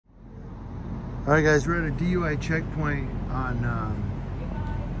All right, guys, we're at a DUI checkpoint on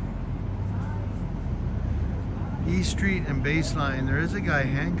E Street and Baseline. There is a guy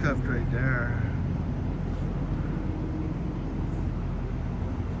handcuffed right there.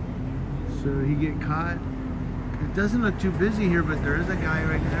 So he get caught. It doesn't look too busy here, but there is a guy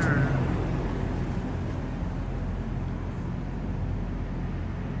right there.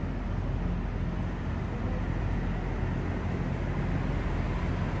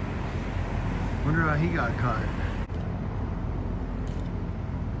 Wonder how he got caught.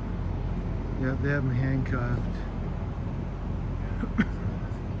 Yep, they have him handcuffed.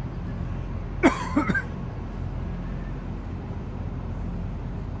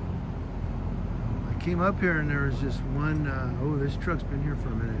 I came up here and there was just one, oh, this truck's been here for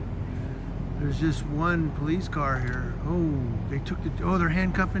a minute. There's just one police car here. Oh, they took the, oh, they're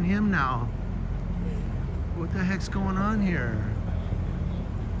handcuffing him now. What the heck's going on here?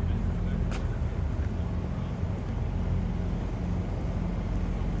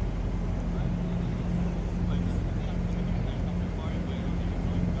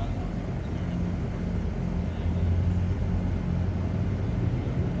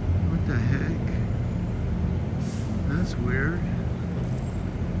 What the heck? That's weird.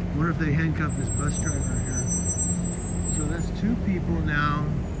 I wonder if they handcuffed this bus driver here. So that's two people now.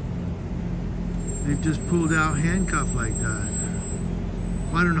 They've just pulled out handcuffed like that.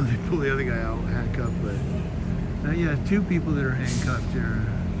 Well, I don't know if they pulled the other guy out handcuffed, but now you have two people that are handcuffed here.